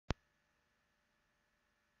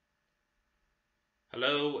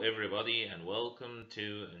Hello, everybody, and welcome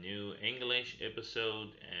to a new English episode.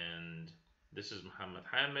 And this is Muhammad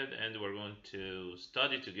Hamid, and we're going to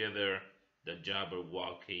study together the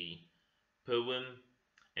Jabberwocky poem,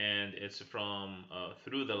 and it's from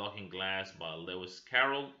Through the Looking Glass by Lewis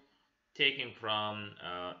Carroll, taken from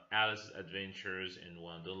Alice's Adventures in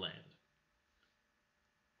Wonderland.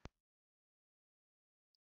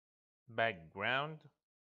 Background.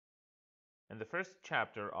 In the first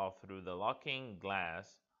chapter of Through the Looking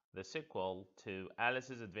Glass, the sequel to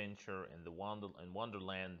Alice's Adventure in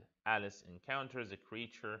Wonderland, Alice encounters a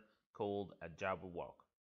creature called a Jabberwock.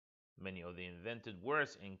 Many of the invented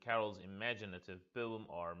words in Carroll's imaginative poem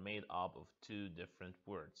are made up of two different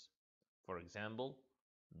words. For example,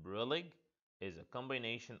 brillig is a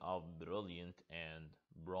combination of brilliant and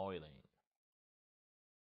broiling.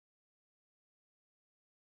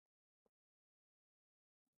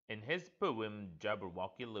 In his poem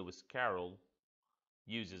Jabberwocky, Lewis Carroll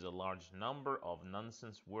uses a large number of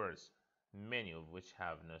nonsense words, many of which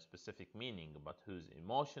have no specific meaning but whose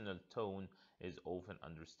emotional tone is often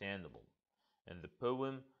understandable. In the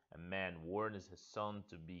poem, a man warns his son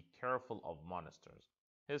to be careful of monsters.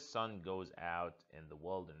 His son goes out in the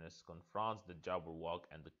wilderness, confronts the Jabberwock,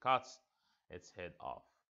 and cuts its head off.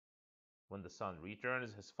 When the son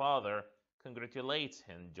returns, his father congratulates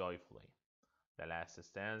him joyfully. The last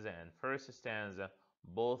stanza and first stanza,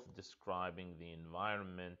 both describing the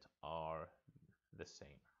environment, are the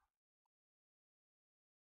same.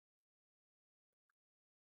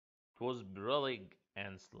 "'Twas brillig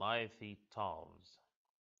and slithy toves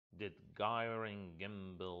did gyre and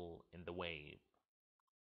gimble in the wabe.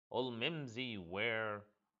 All mimsy were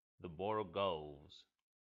the borogoves,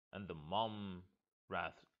 and the mome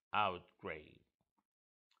raths outgrabe."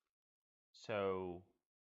 So,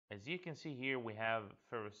 as you can see here, we have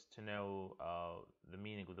first to know the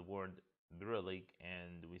meaning of the word brillig,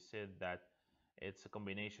 and we said that it's a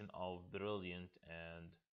combination of brilliant and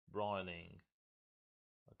broiling,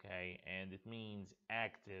 okay, and it means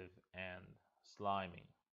active and slimy.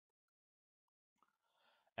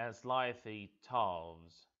 And slithy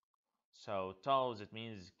toves. So toves, it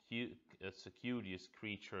means cute, it's a curious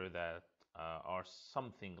creature that are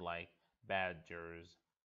something like badgers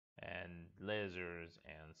and lizards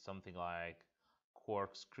and something like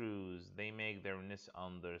corkscrews. They make their nests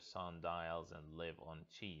under sundials and live on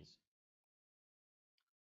cheese.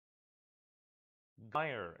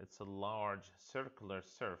 Gyre, it's a large circular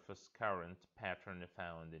surface current pattern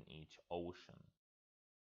found in each ocean.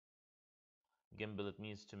 Gimble, it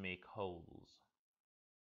means to make holes.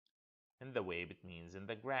 In the wabe, it means in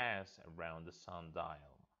the grass around the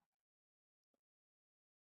sundial.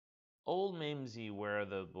 All mimsy were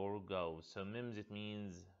the borogoves, so mimsy, it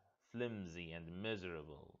means flimsy and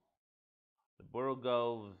miserable. The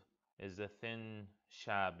borogove is a thin,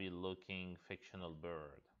 shabby-looking fictional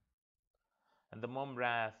bird. And the mome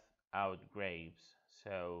rath outgrabes,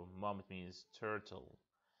 so mom, it means turtle,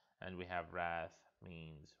 and we have rath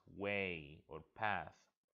means way or path.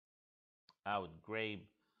 Outgrabe,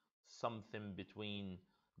 something between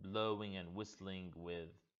blowing and whistling with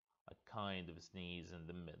a kind of sneeze in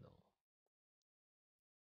the middle.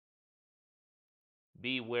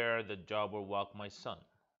 Beware the Jabberwock, my son.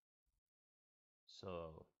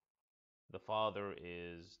 So the father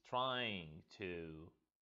is trying to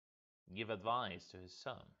give advice to his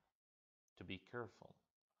son to be careful.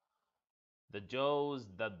 The jaws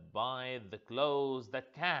that bite, the claws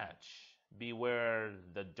that catch, beware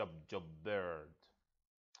the Jubjub bird.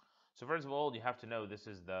 So first of all, you have to know this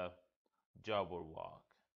is the Jabberwock,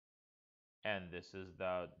 and this is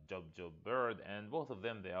the Jubjub bird, and both of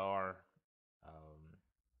them, they are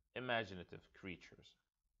imaginative creatures.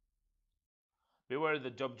 Beware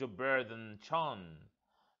the Jubjub bird and shun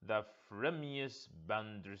the frumious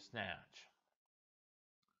Bandersnatch.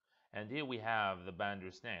 And here we have the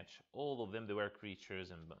Bandersnatch. All of them, they were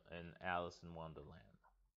creatures in Alice in Wonderland.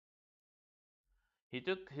 He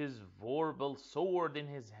took his vorpal sword in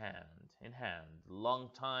hand, long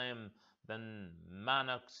time than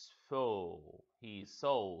Manxome's foe he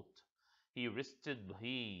sought.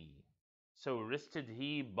 So rested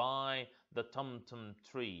he by the Tumtum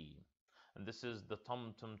tree. And this is the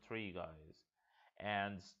Tumtum tree, guys.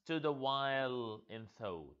 And stood a while in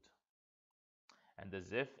thought. And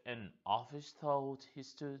as if in offish thought he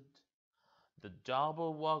stood, the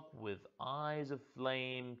Jabberwock with eyes of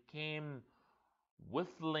flame came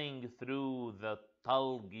whiffling through the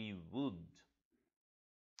tulgey wood,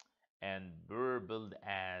 and burbled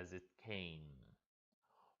as it came.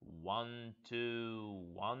 1, 2,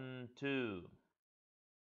 1, 2.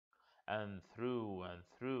 And through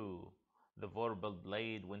the vorpal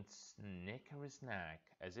blade went snicker-snack,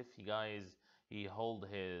 as if he hold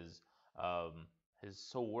his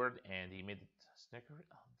sword and he made it snicker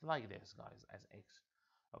like this, guys, as X.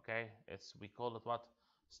 Okay, we call it what?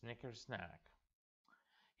 Snicker-snack.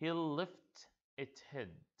 He'll lift its head,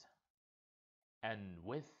 and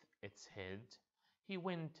with its head he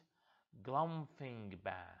went galumphing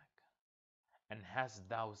back. And hast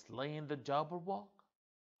thou slain the Jabberwock?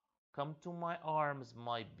 Come to my arms,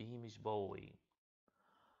 my beamish boy.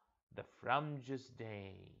 The frabjous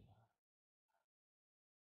day,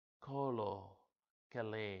 Colo,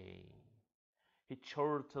 Calais, he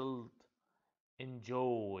chortled in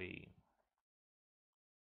joy.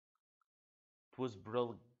 'Twas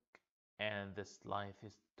brillig and the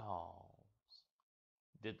slithy toves.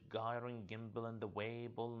 Did gyre and gimble and the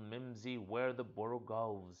wabe, mimsy were the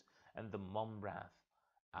borogoves and the mome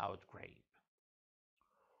outgrabe.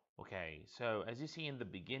 Okay, so as you see in the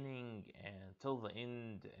beginning and till the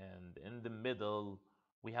end and in the middle,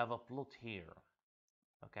 we have a plot here.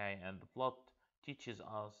 Okay, and the plot teaches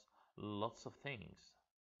us lots of things.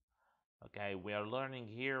 Okay, we are learning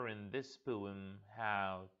here in this poem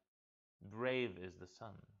how brave is the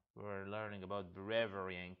son. We're learning about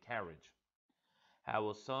bravery and courage. How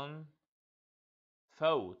a son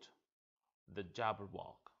fought the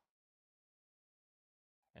Jabberwock.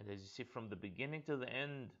 And as you see from the beginning to the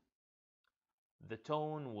end, the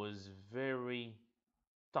tone was very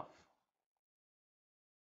tough.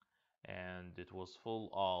 And it was full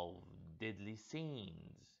of deadly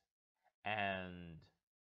scenes and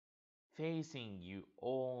facing your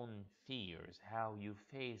own fears, how you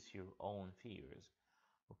face your own fears.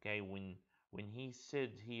 Okay, when he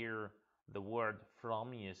said here the word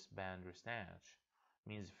frumious Bandersnatch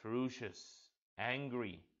means ferocious,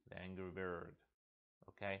 angry, the angry bird.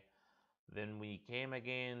 Okay, then we came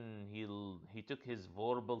again. He took his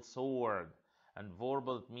vorpal sword, and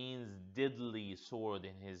vorpal means deadly sword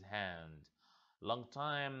in his hand. Long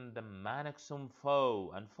time the manxome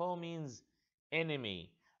foe, and foe means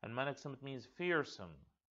enemy, and manxome means fearsome.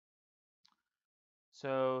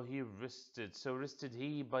 So rested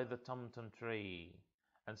he by the Tumtum tree,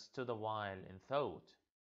 and stood awhile in thought,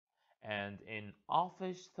 and in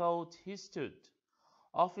uffish thought he stood.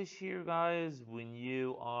 Uffish here, guys, when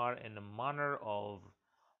you are in a manner of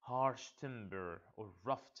harsh timber or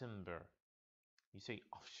rough timber, you say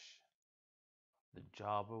uffish. The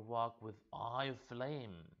Jabberwock with eye of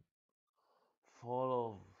flame,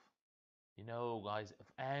 full of, guys, of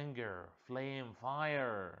anger, flame,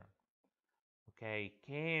 fire. Okay,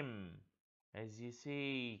 came, as you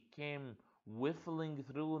see, came whiffling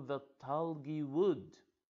through the tulgey wood.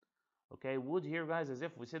 Okay, wood here, guys, as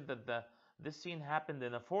if we said that this scene happened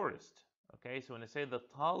in a forest. Okay, so when I say the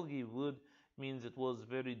tulgey wood, it means it was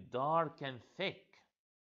very dark and thick.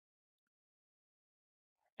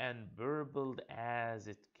 And burbled as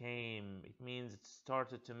it came, it means it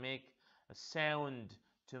started to make a sound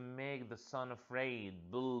to make the son afraid,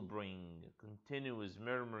 bulbering, continuous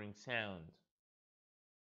murmuring sound.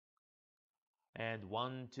 And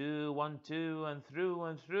 1, 2, 1, 2, and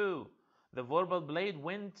through. The vorpal blade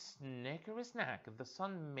went snicker-snack. The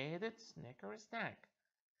son made it snicker-snack.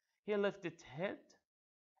 He lifted its head,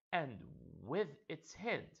 and with its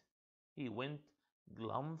head, he went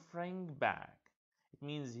galumphing back. It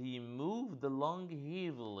means he moved along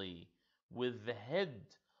heavily with the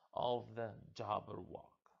head of the Jabberwock.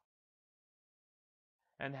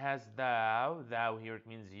 And hast thou here it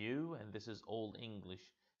means you, and this is Old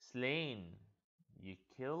English, slain, you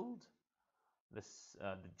killed the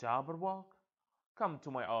Jabberwock? Come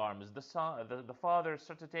to my arms. The father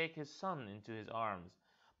started to take his son into his arms.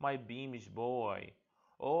 My beamish boy.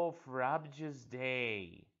 Oh, frabjous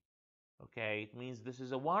day. Okay, it means this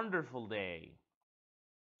is a wonderful day.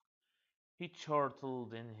 He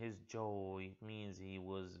chortled in his joy. It means he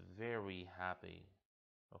was very happy.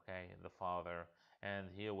 Okay, the father. And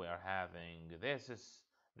here we are having this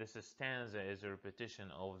stanza is a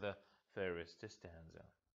repetition of the first stanza.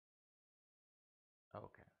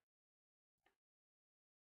 Okay.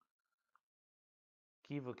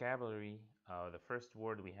 Key vocabulary. The first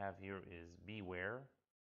word we have here is beware.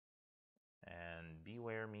 And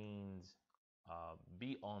beware means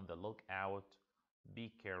be on the lookout,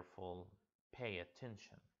 be careful, pay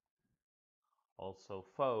attention. Also,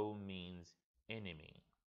 foe means enemy.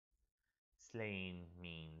 Slain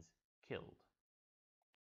means killed.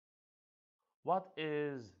 What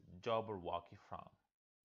is Jabberwocky from?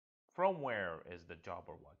 From where is the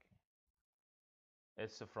Jabberwocky?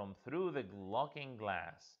 It's from Through the Looking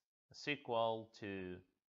Glass, a sequel to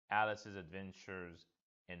Alice's Adventures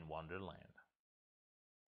in Wonderland.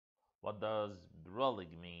 What does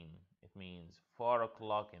brillig mean? It It means 4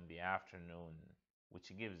 o'clock in the afternoon,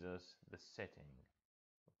 which gives us the setting,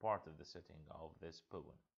 part of the setting of this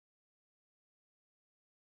poem.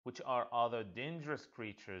 Which are other dangerous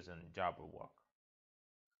creatures in Jabberwock?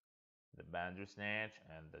 The Bandersnatch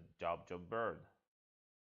and the Jubjub bird.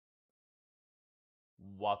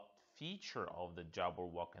 What feature of the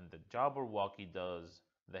Jabberwock and the Jabberwocky does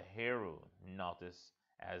the hero notice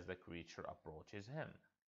as the creature approaches him?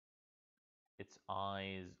 Its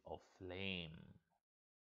eyes of flame.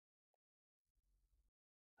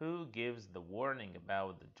 Who gives the warning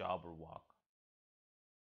about the Jabberwock?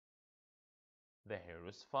 The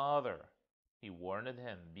hero's father. He warned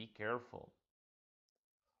him, be careful.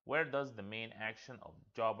 Where does the main action of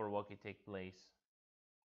Jabberwocky take place?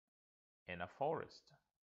 In a forest.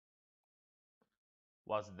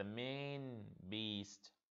 What's the main beast?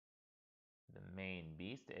 The main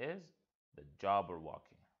beast is the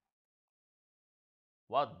Jabberwocky.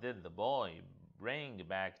 What did the boy bring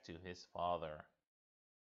back to his father?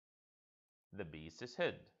 The beast's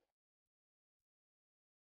head.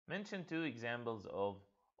 Mention 2 examples of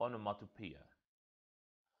onomatopoeia.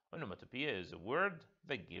 Onomatopoeia is a word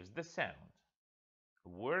that gives the sound. A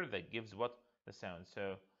word that gives what? The sound.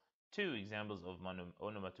 So 2 examples of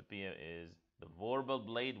onomatopoeia is the vorpal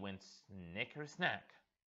blade went snicker-snack.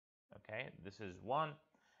 Okay, this is one.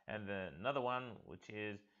 And another one, which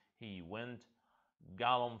is he went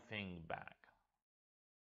galumphing back.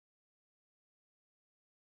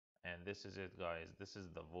 And this is it, guys. This is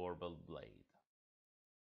the vorpal blade.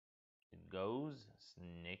 It goes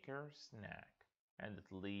snicker-snack, and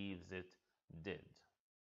it leaves it dead.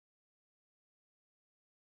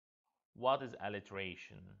 What is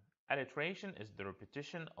alliteration? Alliteration is the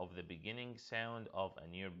repetition of the beginning sound of a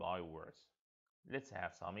nearby word. Let's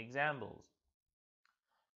have some examples.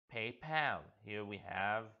 PayPal. Here we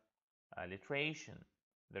have alliteration,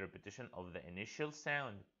 the repetition of the initial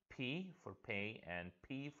sound P for pay and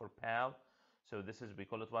P for pal. So this is, we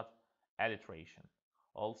call it what? Alliteration.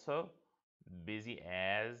 Also, busy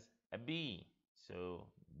as a bee. So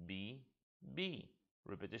B, B.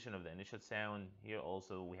 Repetition of the initial sound. Here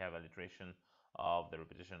also we have alliteration of the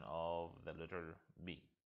repetition of the letter B.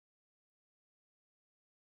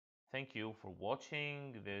 Thank you for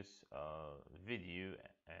watching this video,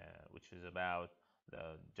 which is about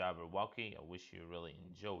the Jabberwocky. I wish you really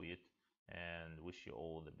enjoy it and wish you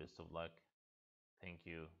all the best of luck. Thank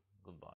you. Goodbye.